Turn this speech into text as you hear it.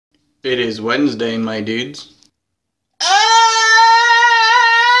It is Wednesday, my dudes.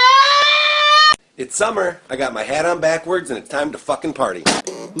 It's summer, I got my hat on backwards, and it's time to fucking party.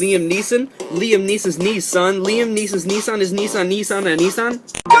 Liam Neeson's niece, son. Liam Neeson's Nissan is Nissan and Nissan?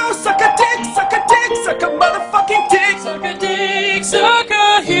 Go suck a motherfucking dick! Suck a dick, suck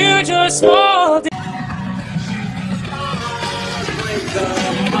a huge or small dick.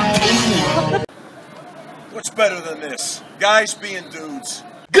 What's better than this? Guys being dudes.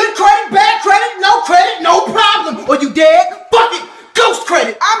 Good credit, bad credit, no problem. Or you dead? Fuck it, ghost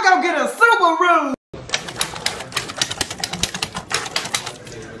credit. I'm gonna get a Subaru.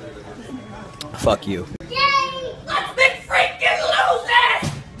 Fuck you. Yay! Let's be freaking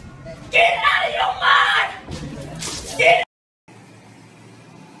losers! Get out of your mind! Get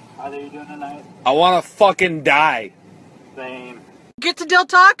How are you doing tonight? I wanna fucking die. Same. Get to Del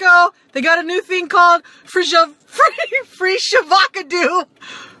Taco. They got a new thing called free shavacadoo. Free shavacadoo.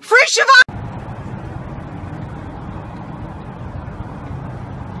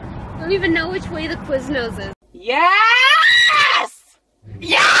 I don't even know which way the Quiznos is. Yes!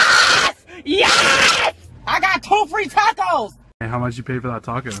 Yes! Yes! I got 2 free tacos. Hey, how much you pay for that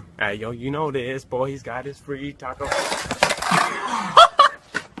taco? Hey, yo, you know this, boy. He's got his free taco.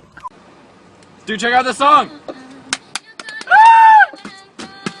 Dude, check out the song.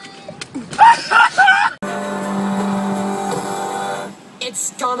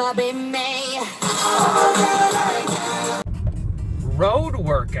 It's gonna be me. Road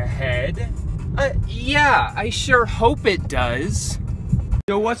work ahead? Yeah, I sure hope it does.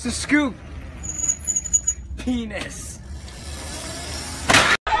 Yo, what's the scoop? Penis.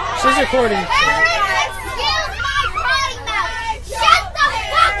 She's recording. Excuse my potty mouth! Shut the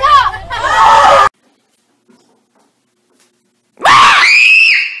fuck up!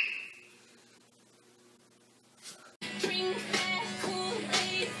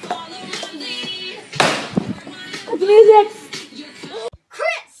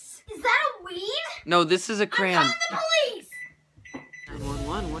 Chris, is that a weed? No, this is a crayon. I'm calling the police!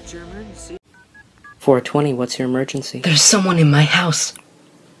 911, what's your emergency? 420, what's your emergency? There's someone in my house.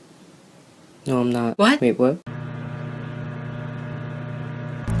 No, I'm not. What? Wait, what?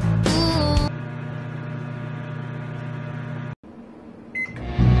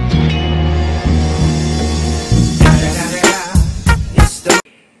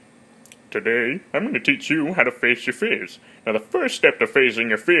 Today, I'm going to teach you how to face your fears. Now, the first step to facing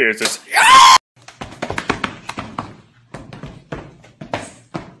your fears is...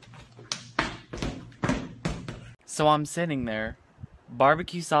 So I'm sitting there,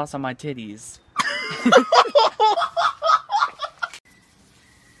 barbecue sauce on my titties.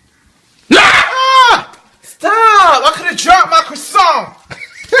 Stop! I could have dropped my croissant.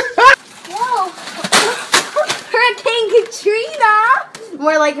 Whoa! Hurricane Katrina!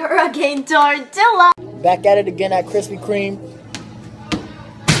 More like Hurricane Tortilla. Back at it again at Krispy Kreme.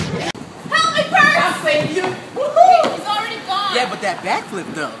 Help me, Purse! I saved you. He's already gone. Yeah, but that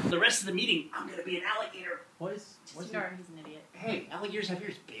backflip though. The rest of the meeting, I'm gonna be an alligator. What's He's an idiot. Hey, alligators have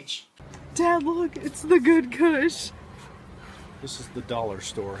ears, bitch. Dad, look, it's the good Kush. This is the dollar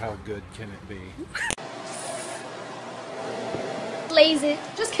store. How good can it be? Lazy.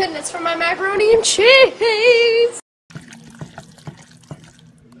 Just kidding, it's for my macaroni and cheese.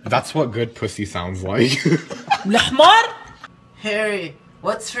 That's what good pussy sounds like. Lahmar? Harry,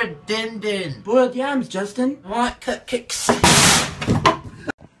 what's for din din? Boiled yams, Justin. I want cupcakes.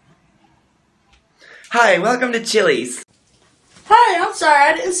 Hi, welcome to Chili's. Hi, I'm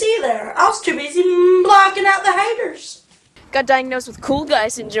sorry I didn't see you there. I was too busy blocking out the haters. Got diagnosed with cool guy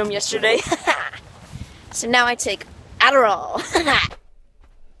syndrome yesterday. So now I take Adderall.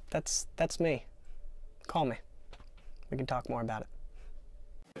 That's me. Call me. We can talk more about it.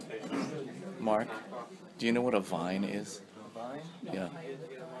 Mark, do you know what a vine is? A vine? Yeah.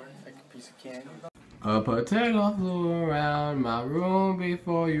 Like a piece of candy. A potato flew around my room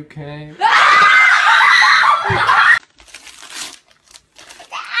before you came.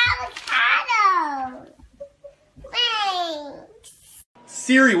 Avocado. Thanks.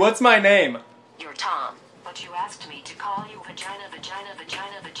 Siri, what's my name? You're Tom, but you asked me to call you vagina.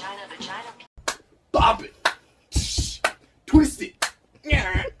 Bop it. Twist it.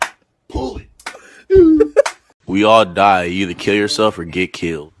 Pull it. We all die. You either kill yourself or get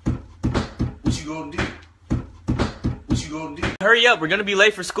killed. What you gonna do? What you gonna do? Hurry up, we're gonna be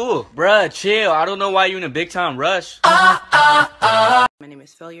late for school. Bruh, chill. I don't know why you in a big time rush. My name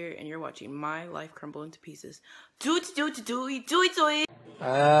is Failure, and you're watching my life crumble into pieces. Doot.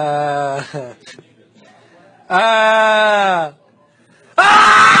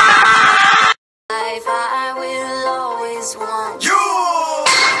 I will always want you.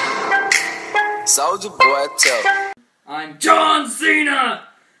 Soulja Boy, tell. I'm John Cena!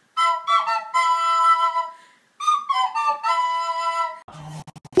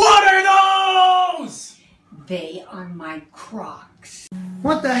 What are those? They are my Crocs.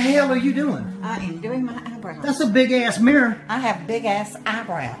 What the hell are you doing? I am doing my eyebrows. That's a big ass mirror. I have big ass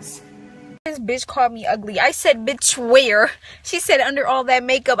eyebrows. This bitch called me ugly. I said, bitch, where? She said, under all that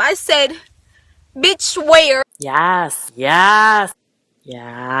makeup. I said, bitch, where? Yes, yes,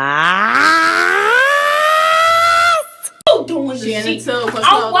 yes. I'm doing the shit.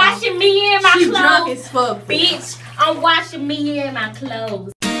 I'm washing me and my clothes. Drunk as fuck. Bitch, I'm washing me and my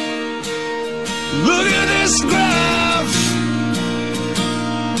clothes. Look at this graph.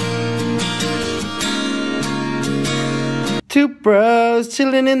 Two bros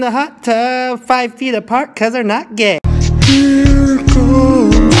chilling in the hot tub, 5 feet apart cause they're not gay.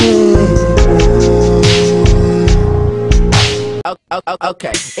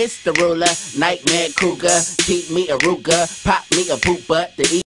 Okay, it's the ruler, nightmare cougar, keep me a Ruger, pop me a poop butt to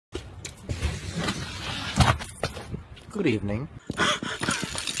eat. Good evening.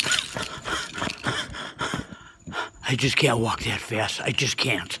 I just can't walk that fast. I just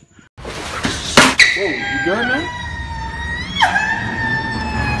can't. Whoa, you good, man?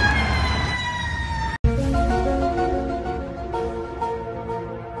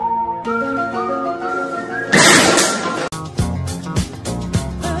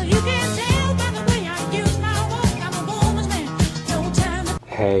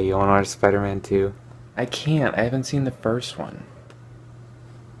 Hey, you wanna watch Spider-Man 2? I can't. I haven't seen the first one.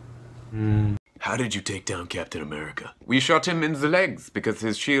 How did you take down Captain America? We shot him in the legs because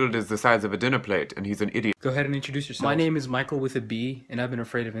his shield is the size of a dinner plate and he's an idiot. Go ahead and introduce yourself. My name is Michael with a B, and I've been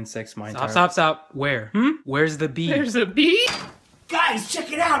afraid of insects my entire life. Stop. Where? Where's the bee? There's a bee? Guys,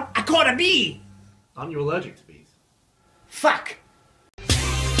 check it out. I caught a bee. I'm allergic to bees. Fuck.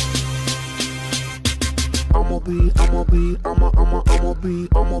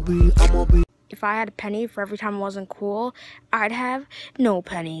 If I had a penny for every time I wasn't cool, I'd have no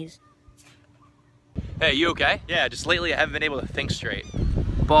pennies. Hey, you okay? Yeah, just lately I haven't been able to think straight.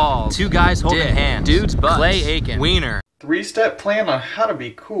 Balls. Two guys holding hands. Dude's butt. Clay Aiken. Wiener. 3-step plan on how to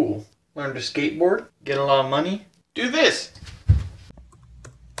be cool. Learn to skateboard, get a lot of money, do this.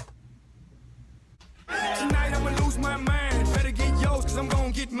 Tonight I'ma lose my mind. Better get yours, cause I'm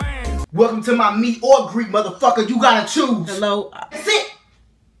gonna get mine. Welcome to my meet or greet, motherfucker. You gotta choose. Hello. That's it.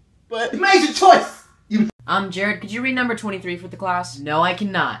 But you made your choice. Jared, could you read number 23 for the class? No, I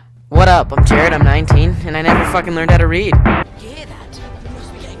cannot. What up? I'm Jared, I'm 19, and I never fucking learned how to read. You hear that? You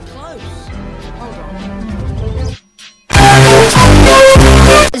must be getting close. Hold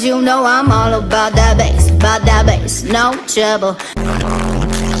on. You know I'm all about that bass, no trouble.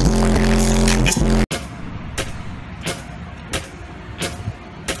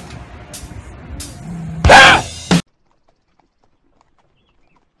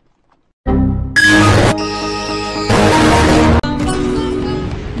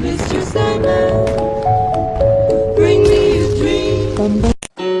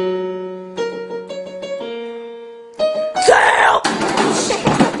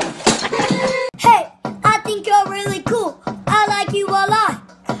 Hey, I think you're really cool. I like you a lot.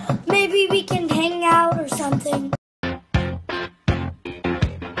 Maybe we can hang out or something.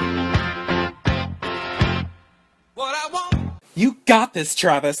 You got this,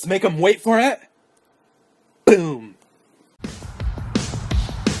 Travis. Make him wait for it. Boom.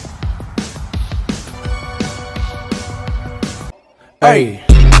 Hey,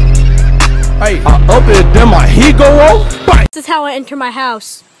 I up it, then my heat go off. Bite. This is how I enter my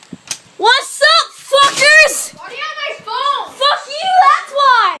house. What's up, fuckers? Why do you have my phone? Fuck you, that's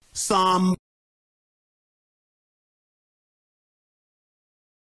why! Some.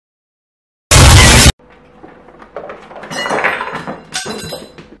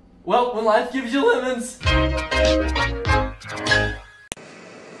 Well, when life gives you lemons.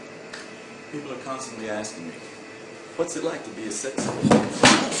 People are constantly asking me, what's it like to be a sex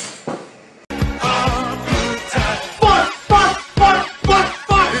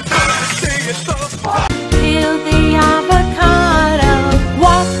Peel the avocado.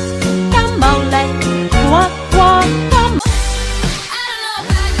 Walk, come on, let's walk, come on.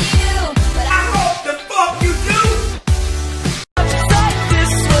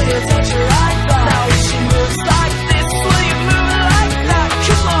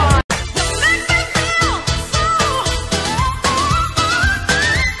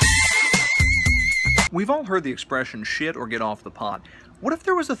 We've all heard the expression shit or get off the pot. What if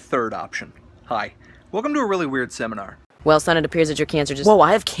there was a third option? Hi, welcome to a really weird seminar. Well, son, it appears that your cancer just— Whoa,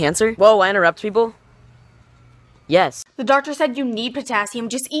 I have cancer? Whoa, I interrupt people? Yes. The doctor said you need potassium.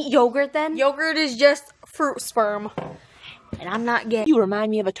 Just eat yogurt then. Yogurt is just fruit sperm. And I'm not gay. You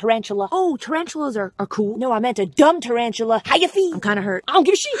remind me of a tarantula. Oh, tarantulas are cool. No, I meant a dumb tarantula. How you feel? I'm kind of hurt. I don't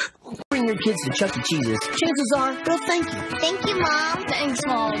give a shit. Bring your kids to Chuck E. Cheese's. Chances are, they'll thank you. Thank you, Mom. Thanks,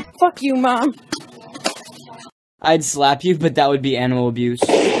 Mom. Fuck you, Mom. I'd slap you, but that would be animal abuse.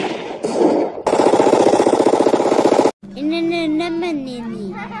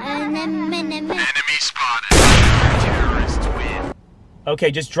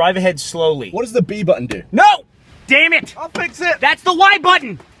 Okay, just drive ahead slowly. What does the B button do? No! Damn it! I'll fix it! That's the Y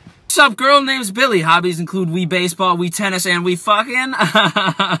button! What's up, girl? Name's Billy. Hobbies include Wii baseball, Wii tennis, and Wii fucking.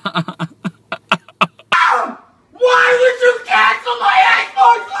 Why would you cancel my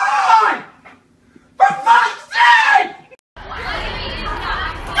Xbox Live? For fuck's sake!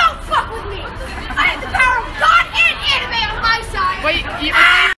 Don't fuck with me! I have the power of God and anime on my side! Wait,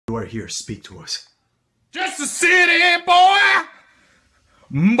 You are here, speak to us. Just a city boy!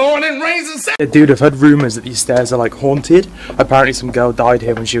 Born and raised in... Dude, I've heard rumours that these stairs are like haunted. Apparently some girl died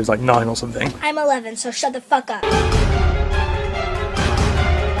here when she was like 9 or something. I'm 11, so shut the fuck up.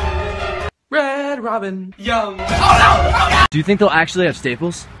 Red Robin. Young. Do you think they'll actually have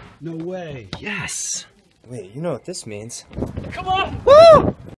staples? No way. Yes. Wait, you know what this means? Come on!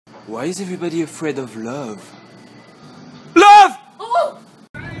 Woo! Why is everybody afraid of love? Love! Oh!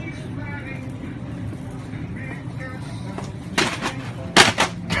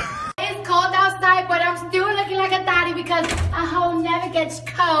 It's cold outside, but I'm still looking like a daddy because a hoe never gets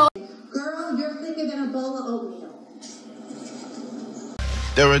cold. Girl, you're thicker than a bowl of oatmeal.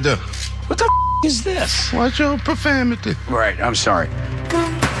 There right there. What the is this? Watch your profanity. Right, I'm sorry. Do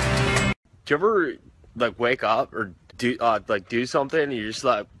you ever like wake up or do something and you're just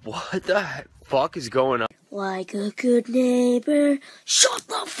like, what the fuck is going on? Like a good neighbor, shut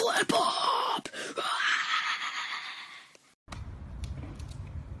the flip up.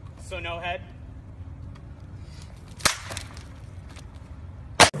 So no head?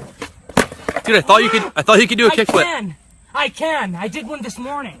 Dude, I thought you could do a kickflip. I can! I did one this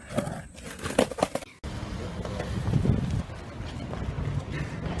morning.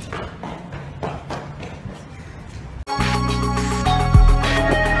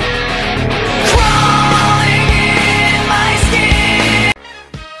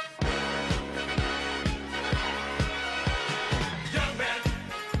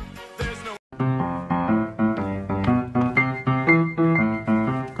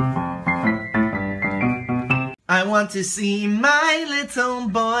 I want to see my little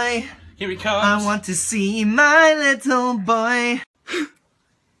boy. Here he comes. I want to see my little boy.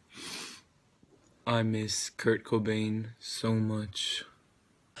 I miss Kurt Cobain so much.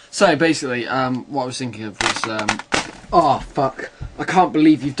 So basically, what I was thinking of was, oh fuck, I can't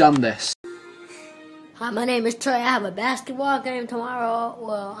believe you've done this. Hi, my name is Trey. I have a basketball game tomorrow.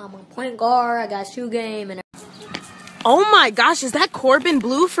 Well, I'm a point guard. I got shoe game and. Oh my gosh, is that Corbin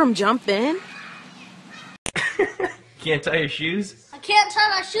Blue from Jump In? Can't tie your shoes? I can't tie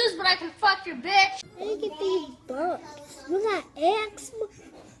my shoes, but I can fuck your bitch. Look at these bumps. You got eczema?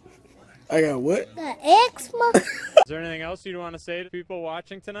 I got what? Got eczema? Is there anything else you'd want to say to people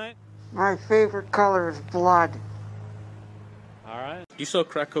watching tonight? My favorite color is blood. Alright. You sell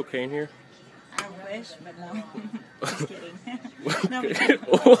crack cocaine here? I wish, but no. Just kidding. No,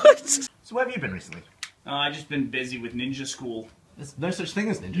 What? So where have you been recently? I've just been busy with ninja school. There's no such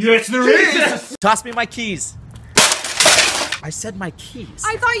thing as ninja. Yes, there is! Toss me my keys. I said my keys.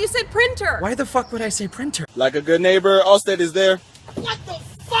 I thought you said printer. Why the fuck would I say printer? Like a good neighbor, Allstate is there. What the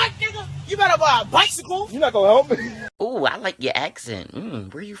fuck, nigga? You better buy a bicycle. You're not gonna help me. Oh, I like your accent.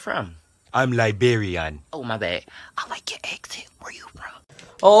 Where you from? I'm Liberian. Oh, my bad. I like your accent. Where you from?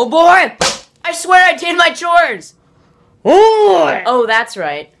 Oh boy! I swear I did my chores! Oh, that's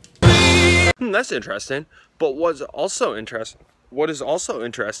right. That's interesting. But what is also interesting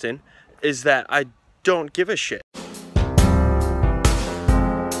is that I don't give a shit.